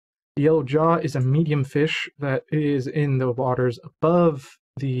The Yellowjaw is a medium fish that is in the waters above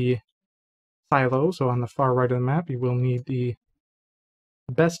the silo, so on the far right of the map you will need the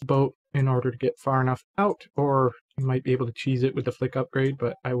best boat in order to get far enough out, or you might be able to cheese it with the flick upgrade,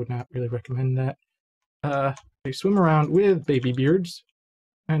 but I would not really recommend that. They swim around with baby beards,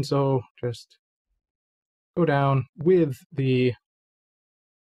 and so just go down with the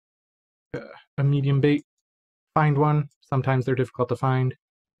a medium bait, find one. Sometimes they're difficult to find,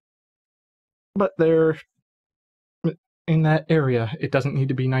 but they're in that area. It doesn't need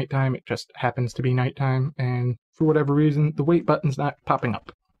to be nighttime, it just happens to be nighttime, and for whatever reason the wait button's not popping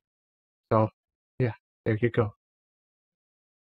up. So yeah, there you go.